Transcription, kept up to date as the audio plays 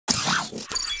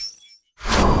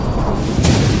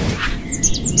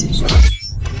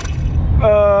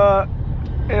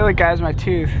Hey, look, guys, my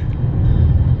tooth.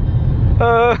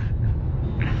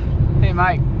 Hey,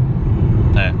 Mike.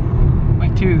 Hey. My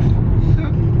tooth.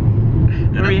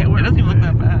 It doesn't even look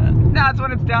that bad. No, it's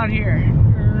when it's down here.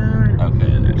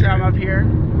 Okay. So I'm up here.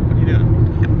 What are you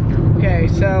doing? Okay,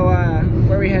 so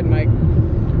where are we heading, Mike?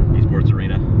 eSports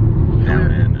Arena.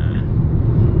 Down in,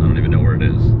 I don't even know where it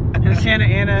is. In Santa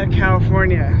Ana,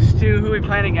 California. Stu, who are we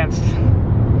playing against?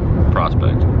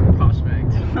 Prospect.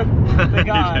 The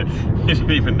gods. You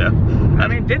didn't even know. I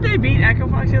mean, did they beat Echo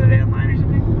Fox the other day online or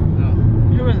something? No.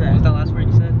 Who was that? What was that last word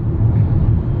you said?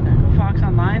 Echo Fox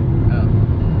online? Oh.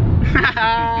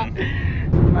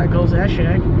 Michael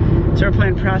Zeshek. So we're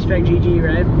playing Prospect GG,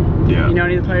 right? Yeah. You know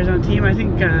any of the players on the team? I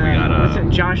think, what's it,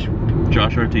 Josh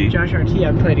RT. Josh RT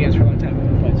I've played against for a long time.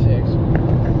 I've played 6.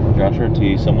 Josh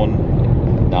RT, someone,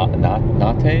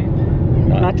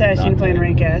 Nate, I've seen playing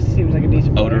rank S. Seems like a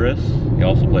decent player. Odorous. He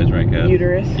also plays rank S.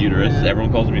 Uterus. Yeah.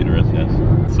 Everyone calls him Uterus, yes.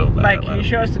 So bad. Mike, can you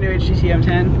show us the new HTC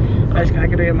M10? I gotta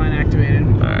get mine activated.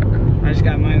 Alright. I just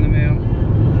got mine in the mail.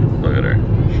 Look at her.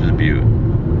 She's a beaut.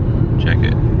 Check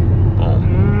it.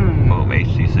 Boom. Boom.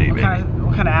 HTC, baby.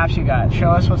 What kind of apps you got?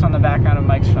 Show us what's on the background of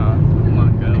Mike's phone. Come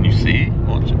on, go. Can you see?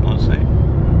 Let's see.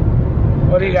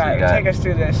 What do you got? So you got? Take us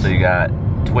through this. So you got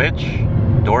Twitch,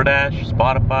 DoorDash,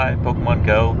 Spotify, Pokemon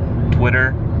Go,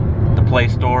 Twitter, the Play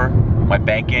Store, my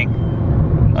banking,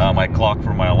 my clock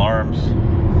for my alarms,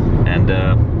 and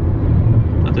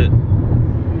that's it.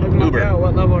 Pokemon Uber. Go,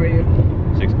 what level are you?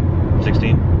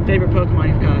 16. Favorite Pokemon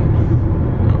you've got?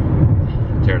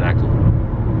 Pterodactyl.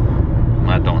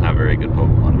 I don't have very good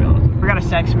Pokemon, to be honest. We got a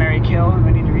sex, marry, kill, and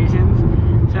we need reasons.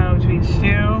 So between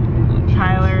Stu,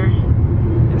 Tyler,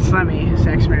 and Slemmy,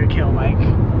 sex, marry, kill, Mike.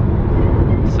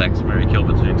 Sex, marry, kill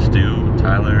between Stu,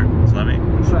 Tyler, Slemmy?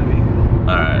 Slemmy.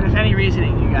 Alright. If any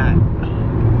reasoning you got.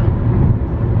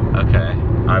 Okay.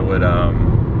 I would,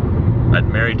 I'd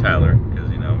marry Tyler, because,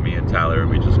 you know, me and Tyler,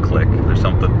 we just click. There's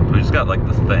something, we just got like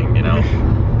this thing, you know?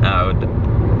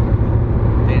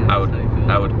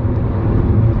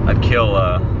 And I'd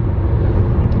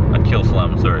kill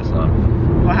Slum, sorry Slum.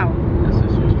 Wow. That's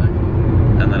disrespectful.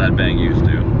 And then I'd bang you,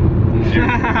 Stu.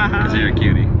 Because you're a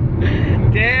cutie.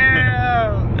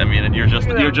 Damn. I mean, and you're just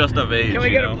of age. Can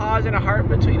we get a pause and a heart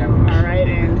between them? All right,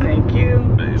 and thank you.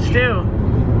 Baby. Stu,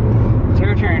 it's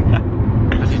your turn.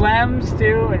 Flem,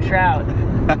 Stu, and Shroud.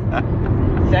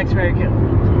 Sex, marry, kill.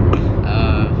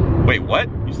 Wait, what?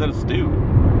 You said a Stu.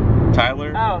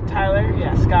 Tyler? Oh, Tyler,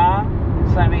 yeah, Ska,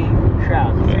 Slemmy,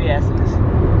 Shroud. 3 S's.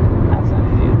 Outside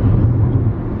of you.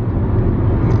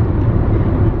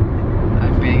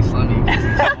 I'd bang Slemmy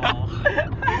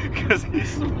because he's small. Because he's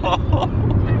small.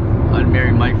 I'd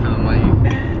marry Mike for the money.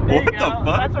 There What you the go.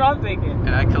 fuck? That's what I'm thinking.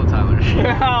 And I'd kill Tyler.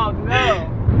 Oh, no.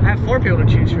 I have 4 people to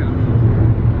choose from.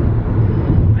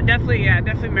 I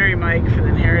definitely marry Mike for the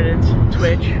inheritance.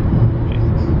 Twitch.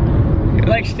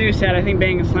 Like Stu said, I think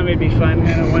banging Slim would be fun.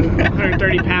 You know,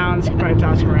 130 pounds, could probably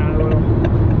toss him around a little.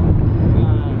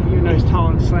 Even though he's tall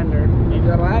and slender, maybe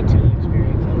that'll add to the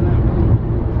experience. I don't know.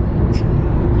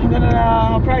 And then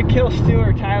I'll probably kill Stu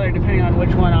or Tyler, depending on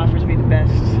which one offers me the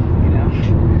best, you know,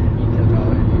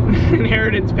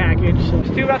 inheritance package. So,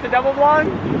 Stu about the double blonde.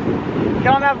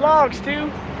 Get on that vlog, Stu.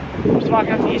 I'm just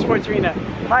walking up to eSports Arena.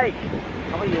 Mike.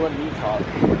 How about you let me talk?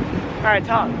 All right,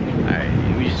 talk. Alright,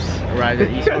 we just arrived at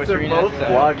eSports Arena. Both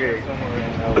vlogging.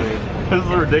 This is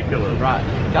ridiculous. Right.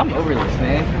 I'm over this,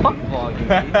 man. Fuck vlogging.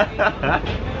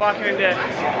 Walking into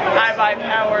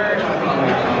iBuyPower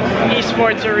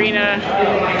eSports Arena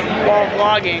while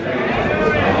vlogging.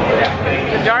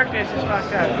 The darkness is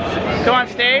fucked up. Go on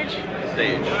stage?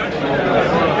 Stage.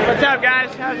 What's up,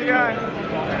 guys? How's it going?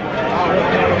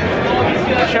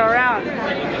 Show around.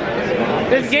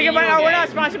 This is Gigabyte. Oh, we're not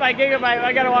sponsored by Gigabyte.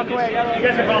 I gotta walk away. You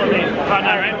guys are following me.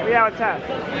 Right? Yeah, what's up?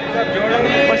 What's up,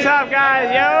 Jordan? What's up, guys?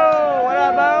 Yo! What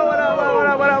up, Bo? What up, Bo? What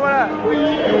up, what up, what up?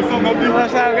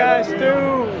 What's up, guys? Stu!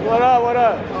 What up, what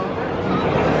up?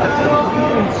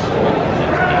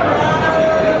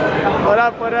 What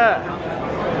up, what up?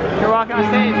 You're walking on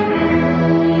stage.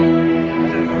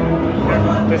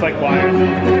 There's like wires.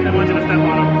 And I want you to step on them.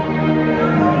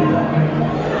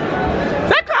 Is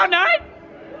that Cloud9?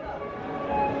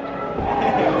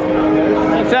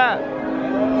 What's up?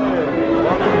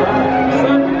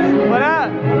 What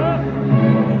up?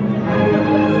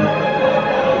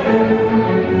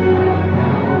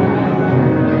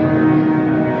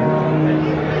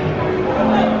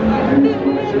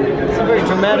 It's some very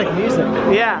dramatic music.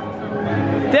 Yeah.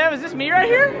 Dev, is this me right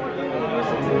here?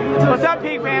 What's up,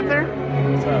 Pink Panther?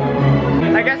 What's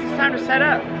up? I guess it's time to set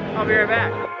up. I'll be right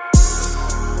back.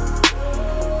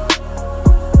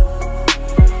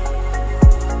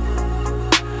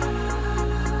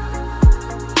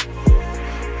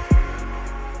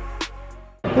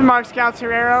 Mark Scouts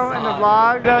Herrero in the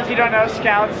vlog. For those who don't know,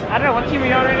 Scouts, I don't know, what team are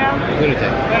you on right now?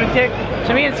 Lunatic.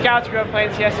 So me and Scouts grew up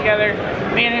playing CS together.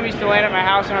 Me and him used to land at my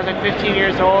house when I was like 15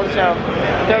 years old, so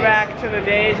throwback to the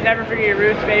days. Never forget your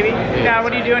roots, baby. Now,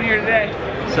 what are you doing here today?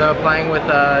 So playing with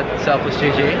Selfless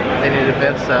GG. They needed a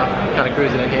fifth, so kind of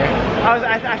cruising in here.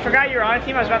 I forgot you were on a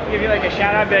team. I was about to give you like a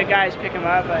shout out, but guys, pick him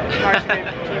up. But Mark's a good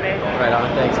teammate. Right on,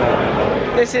 thanks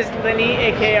man. This is Linny,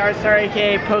 aka Artstar,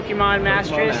 aka Pokemon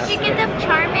Masteress. Did you get the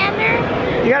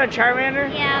Charmander? You got a Charmander?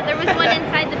 Yeah, there was one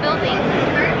inside the building.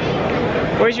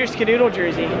 Where's your Skadoodle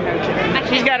jersey? No, I'm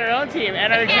kidding. She's got her own team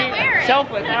and her team.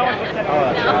 Selfless. I want to set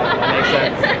Makes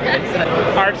sense.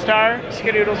 Artstar,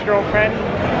 Skadoodle's girlfriend.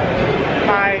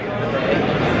 Hi.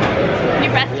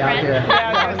 Your best friend.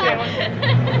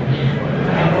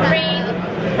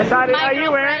 I thought it. Are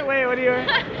you wearing? Wait, what are you wearing?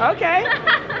 Okay.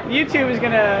 YouTube is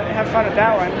gonna have fun with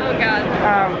that one. Oh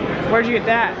god. Where'd you get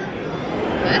that?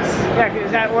 This? Yeah,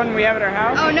 is that one we have at our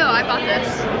house? Oh no, I bought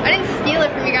this. I didn't steal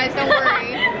it from you guys, don't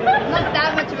worry. I'm not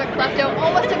that much of a klepto.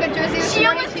 Almost took a jersey this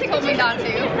morning, she told me not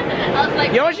to. I was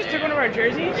like, you almost just took one of our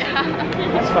jerseys? Yeah.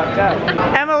 That's fucked up.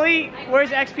 Emily,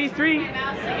 where's XP3?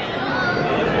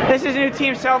 This is new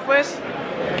team Selfless.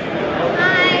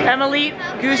 Hi. Emily,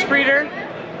 Goose Breeder.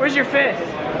 Where's your fifth?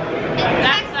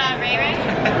 That's Ray Ray.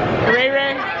 Ray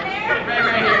Ray.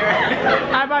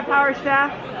 iBuyPower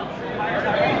staff.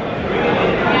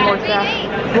 More staff.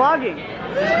 Vlogging.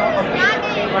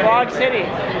 Vlog City.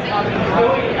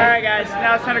 Alright guys,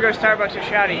 now it's time to go to Starbucks with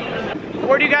Shouty.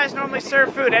 Where do you guys normally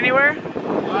serve food? Anywhere?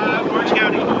 Orange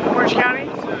County. Orange County?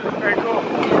 Very cool.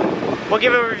 We'll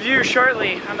give a review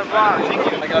shortly on the vlog.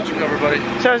 Thank you. I got you covered, buddy.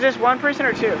 So is this one person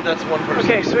or two? That's one person.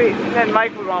 Okay, sweet. And then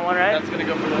Mike would want one, right? That's gonna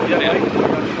go for the yeah. I got you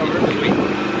covered. Sweet.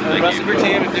 And the rest of your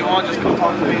team, if they want, just come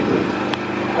talk to me.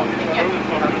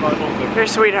 You're a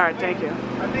sweetheart, thank you.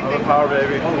 iBuyPower,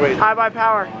 baby. Oh, wait.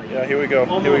 iBuyPower. Yeah, here we go.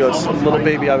 Here we go. It's little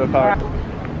baby iBuyPower.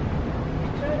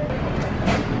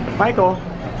 Michael.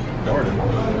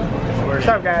 What's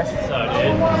up, guys? What's up,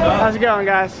 dude? How's it going,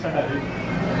 guys?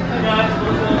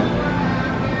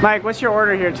 Mike, what's your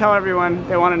order here? Tell everyone,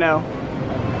 they want to know.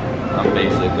 I'm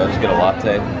basic. I just get a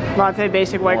latte. Latte,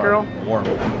 basic white girl? Warm.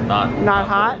 Not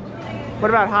hot? What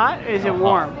about hot? Is it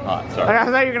warm? Hot, sorry. I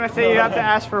thought you were going to say you have to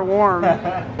ask for warm.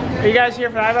 Are you guys here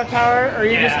for iBuyPower, or are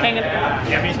you just hanging out?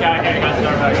 Yeah, we just got here to go to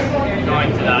Starbucks.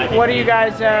 Going to the What are you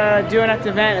guys doing at the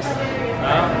event?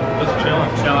 just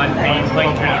chilling,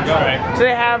 playing Counter-Strike. Do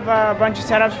they have a bunch of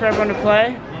setups for everyone to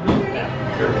play?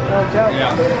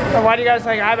 Yeah. So why do you guys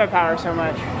like iBuyPower so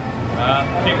much?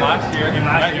 Came last year.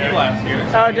 Last year.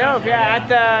 Oh, dope. Yeah, at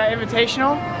the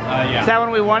Invitational? Yeah. Is that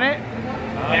when we won it?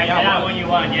 Yeah, when you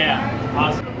won, yeah.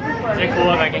 Awesome. Is it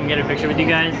cool if I can get a picture with you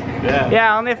guys? Yeah.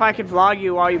 Yeah, only if I could vlog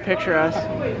you while you picture us.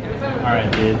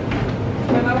 Alright, dude.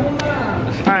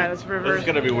 Alright, let's reverse. This is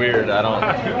gonna be weird. I don't.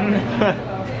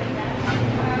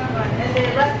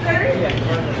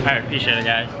 Alright, appreciate it,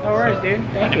 guys. No worries, dude.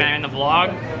 Thank you. I'm in the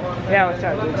vlog. Yeah, what's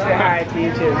up, dude? Say hi to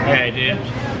you too. Hey, dude.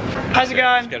 How's it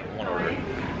going? Just get one order.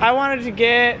 I wanted to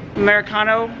get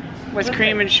Americano with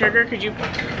cream and sugar. Could you,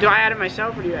 do I add it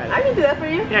myself or do you add it? I can do that for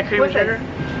you. Yeah, cream and sugar.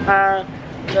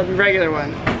 The regular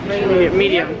one.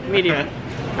 Medium.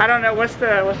 I don't know, what's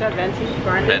that, Venti?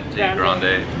 Venti,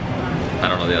 Grande. I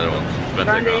don't know the other ones.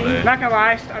 Venti, Grande. Not gonna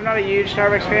lie, I'm not a huge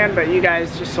Starbucks fan, but you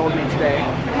guys just sold me today.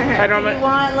 I don't Did you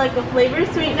want like a flavor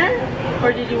sweetener?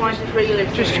 Or did you want just regular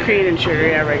sugar? Just cream and sugar,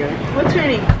 yeah, regular. What's your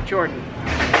name? Jordan.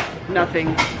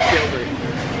 Nothing Gilbert.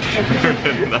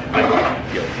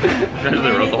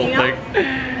 They wrote the whole thing.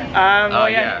 Well,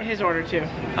 yeah. His order too.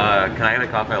 Can I get a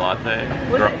coffee latte?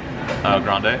 What's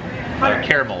Grande.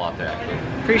 Caramel latte, actually.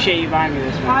 Appreciate you buying me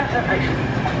this one.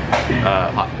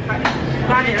 Hot.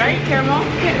 Got it, right? Caramel?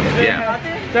 Yeah.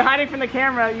 They're hiding from the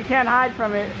camera. You can't hide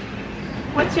from it.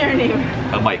 What's your name?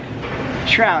 Mike.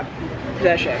 Shroud.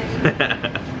 That shit.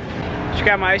 Just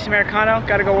got my ice Americano.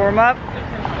 Gotta go warm up.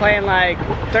 Play in like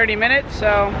 30 minutes,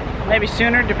 so maybe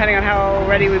sooner, depending on how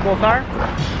ready we both are.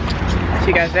 See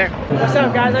you guys there. What's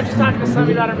up, guys? I'm just talking to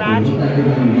Summy about our match.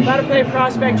 About to play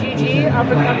Prospect GG, up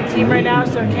and coming team right now,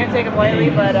 so can't take them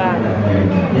lightly. But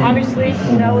obviously,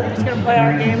 you know, we're just gonna play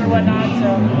our game or whatnot.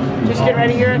 So just get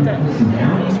ready here at the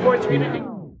eSports Arena.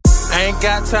 I ain't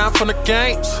got time for the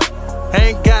games. I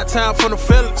ain't got time for the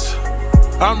feelings.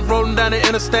 I'm rolling down the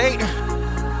interstate,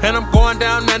 and I'm going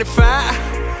down 95.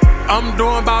 I'm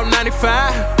doing about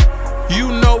 95. You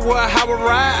know what, how I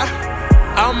ride.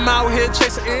 I'm out here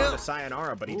chasing in.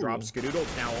 Sayonara, but he drops Skadoodle.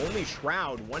 Now only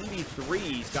Shroud, 1v3.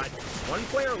 He's got one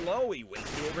player low. He wins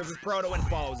duel versus Proto and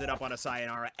follows it up on a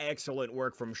Sayonara. Excellent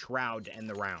work from Shroud to end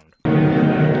the round.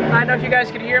 I don't know if you guys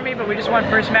could hear me, but we just won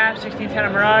first map, 16-10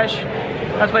 on Mirage.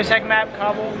 Let's play second map,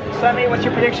 Cobble. Slemmy, what's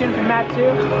your prediction for map 2? 16-6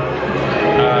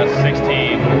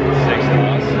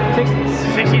 loss.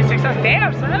 16-6 loss.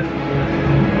 Damn, son.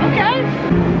 Okay.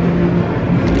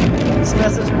 This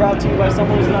message brought to you by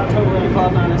someone who's not totally on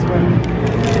Cloud9, I swear.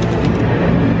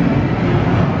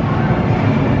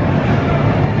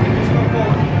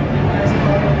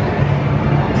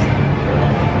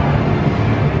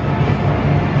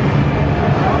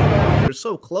 They're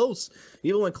so close,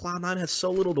 even when Cloud9 has so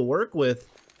little to work with.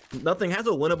 Nothing has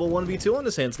a winnable 1v2 on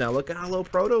his hands now. Look at how low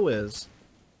Proto is.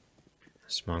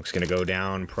 Smoke's gonna go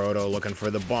down. Proto looking for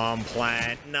the bomb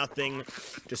plant. Nothing.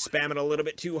 Just spamming a little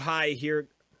bit too high here.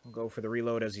 We'll go for the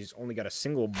reload as he's only got a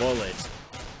single bullet.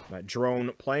 That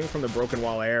drone playing from the broken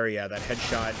wall area. That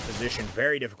headshot position,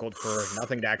 very difficult for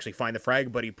Nothing to actually find the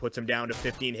frag, but he puts him down to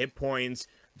 15 hit points.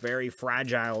 Very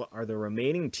fragile are the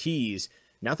remaining Ts.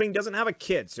 Nothing doesn't have a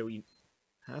kit, so he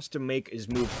has to make his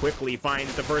move quickly.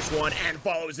 Finds the first one and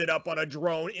follows it up on a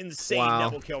drone. Insane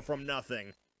double kill from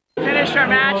Nothing. Finished our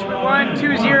match. We won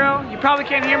 2-0. You probably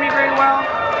can't hear me very well.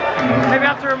 Maybe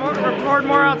I'll have to record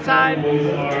more outside.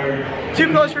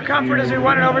 Too close for comfort as we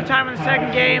won in overtime in the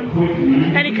second game.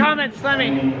 Any comments,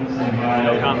 Slemmy?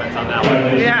 No comments on that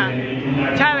one.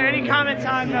 Yeah. Tyler, any comments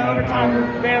on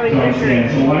overtime? Barely victory.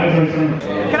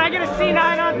 Can I get a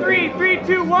C9 on 3? 3,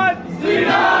 2, 1. C9!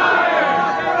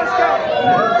 Okay, let's go.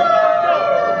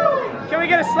 Can we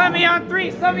get a Slemmy on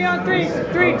 3? Slemmy on 3.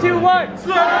 3, 2, 1.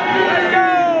 Slemmy! Let's go!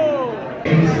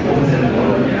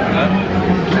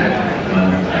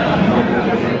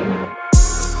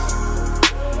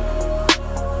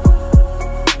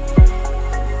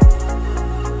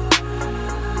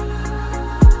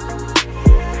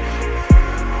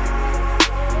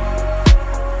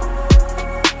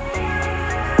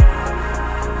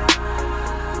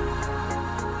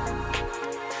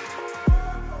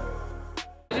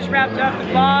 Wrapped up the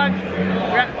vlog.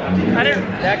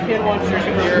 That kid wants your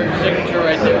signature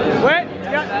right there. What?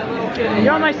 You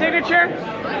want my signature?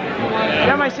 You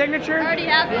want my signature? I already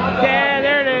have it. Yeah,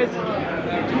 there it is.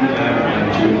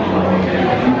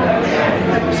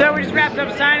 So we just wrapped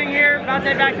up signing here. About to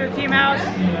head back to the team house.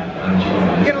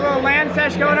 Get a little LAN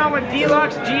sesh going on with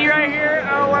Deluxe G right here.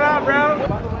 Oh, what up, bro?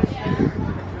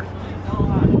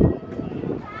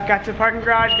 Got to the parking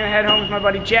garage. Gonna head home with my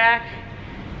buddy Jack.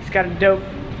 He's got a dope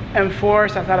M4,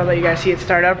 so I thought I'd let you guys see it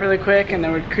start up really quick, and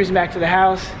then we're cruising back to the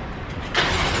house.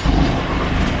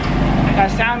 That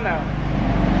sound though.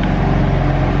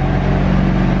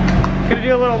 Gonna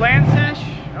do a little LAN sesh.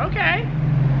 Okay.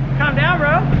 Calm down,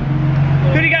 bro.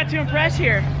 Who do you got to impress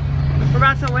here? We're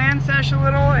about to LAN sesh a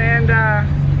little and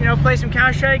you know, play some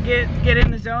Counter-Strike, get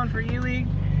in the zone for E-League,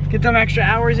 get them extra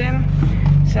hours in.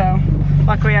 So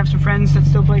luckily I have some friends that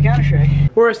still play Counter-Strike.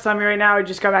 We're with Slemmy right now. We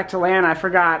just got back to LAN. I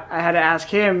forgot I had to ask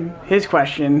him his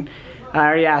question. I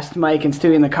already asked Mike and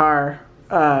Stewie in the car.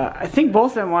 I think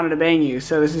both of them wanted to bang you,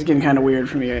 so this is getting kind of weird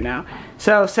for me right now.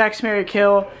 So sex, marry,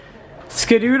 kill,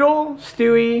 Skadoodle,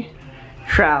 Stewie,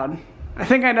 Shroud. I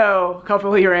think I know a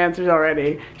couple of your answers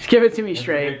already. Just give it to me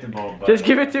straight. Just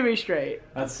give it to me straight.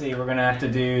 Let's see, we're gonna have to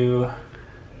do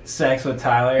sex with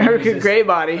Tyler. Great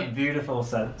body. A beautiful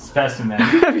specimen.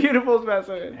 A beautiful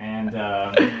specimen. And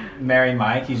marry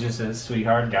Mike. He's just a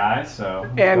sweetheart guy, so.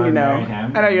 And you know,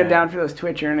 him. I know you're down for those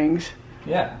Twitch earnings.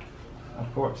 Yeah, of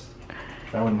course.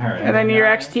 That wouldn't hurt. And then your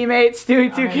ex-teammate,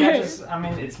 Stewie 2K. I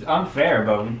mean, it's unfair,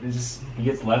 but it's just, he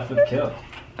gets left with the kill.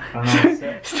 I don't know what to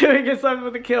say. Stewie gets left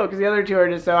with the kill because the other two are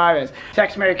just so obvious.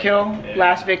 Sex, marry, kill.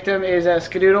 Last victim is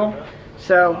Skadoodle.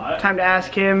 So time to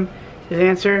ask him his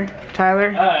answer, Tyler.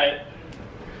 Alright.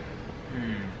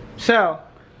 So,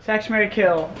 sex, marry,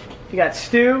 kill. You got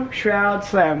Stu, Shroud,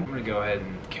 Slam. I'm gonna go ahead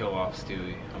and kill off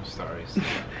Stewie. I'm sorry, Stu.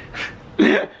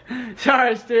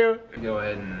 Sorry, Stu. I'm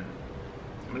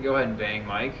gonna go ahead and bang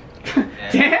Mike.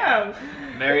 Damn!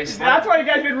 Marry Slim. That's why you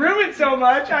guys been rooming so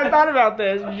much. I thought about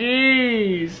this.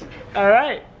 Jeez.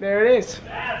 Alright, there it is.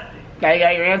 Now you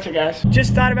got your answer, guys.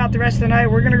 Just thought about the rest of the night.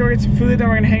 We're gonna go get some food, then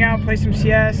we're gonna hang out, play some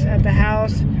CS at the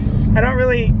house. I don't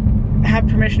really have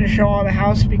permission to show all the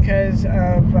house because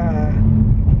of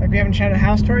like we haven't shown the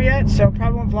house tour yet, so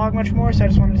probably won't vlog much more. So I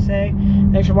just wanted to say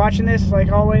thanks for watching this.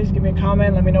 Like always, give me a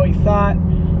comment, let me know what you thought.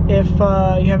 If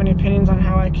you have any opinions on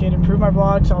how I can improve my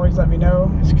vlogs, always let me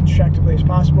know as constructively as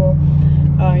possible.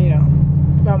 You know,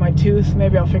 about my tooth,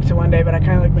 maybe I'll fix it one day, but I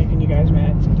kind of like making you guys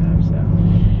mad sometimes.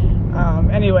 So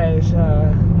anyways,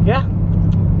 yeah,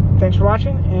 thanks for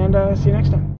watching, and see you next time.